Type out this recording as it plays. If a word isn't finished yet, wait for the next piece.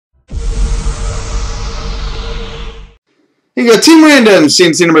Here you go, Team Randoms,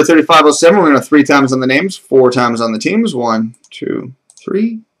 C&C number 3507. We're going to have 3 times on the names, 4 times on the teams. 1, 2,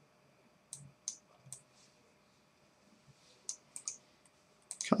 3.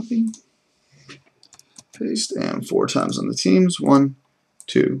 Copy. Paste. And 4 times on the teams. 1,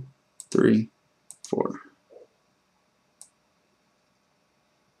 2, 3, 4.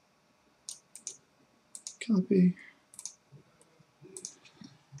 Copy.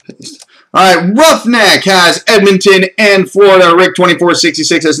 Paste. All right, Roughneck has Edmonton and Florida. Rick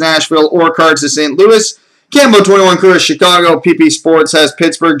 2466 has Nashville. Orcards has St. Louis. Cambo 21 Crew has Chicago. PP Sports has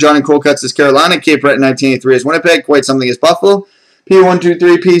Pittsburgh. Johnny Colcuts has Carolina. Cape Breton 1983 has Winnipeg. Quite Something has Buffalo.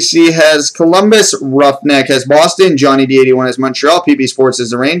 P123 PC has Columbus. Roughneck has Boston. Johnny D81 has Montreal. PP Sports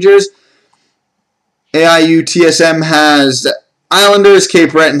has the Rangers. AIU TSM has Islanders.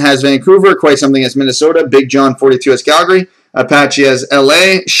 Cape Breton has Vancouver. Quite Something has Minnesota. Big John 42 has Calgary. Apache has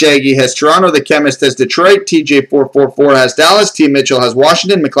LA. Shaggy has Toronto. The Chemist has Detroit. TJ444 has Dallas. T. Mitchell has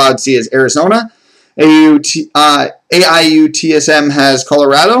Washington. McLeod C has Arizona. AIU TSM has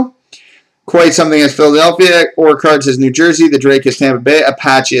Colorado. Quite Something has Philadelphia. Orcards has New Jersey. The Drake has Tampa Bay.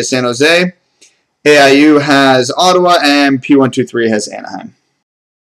 Apache has San Jose. AIU has Ottawa. And P123 has Anaheim.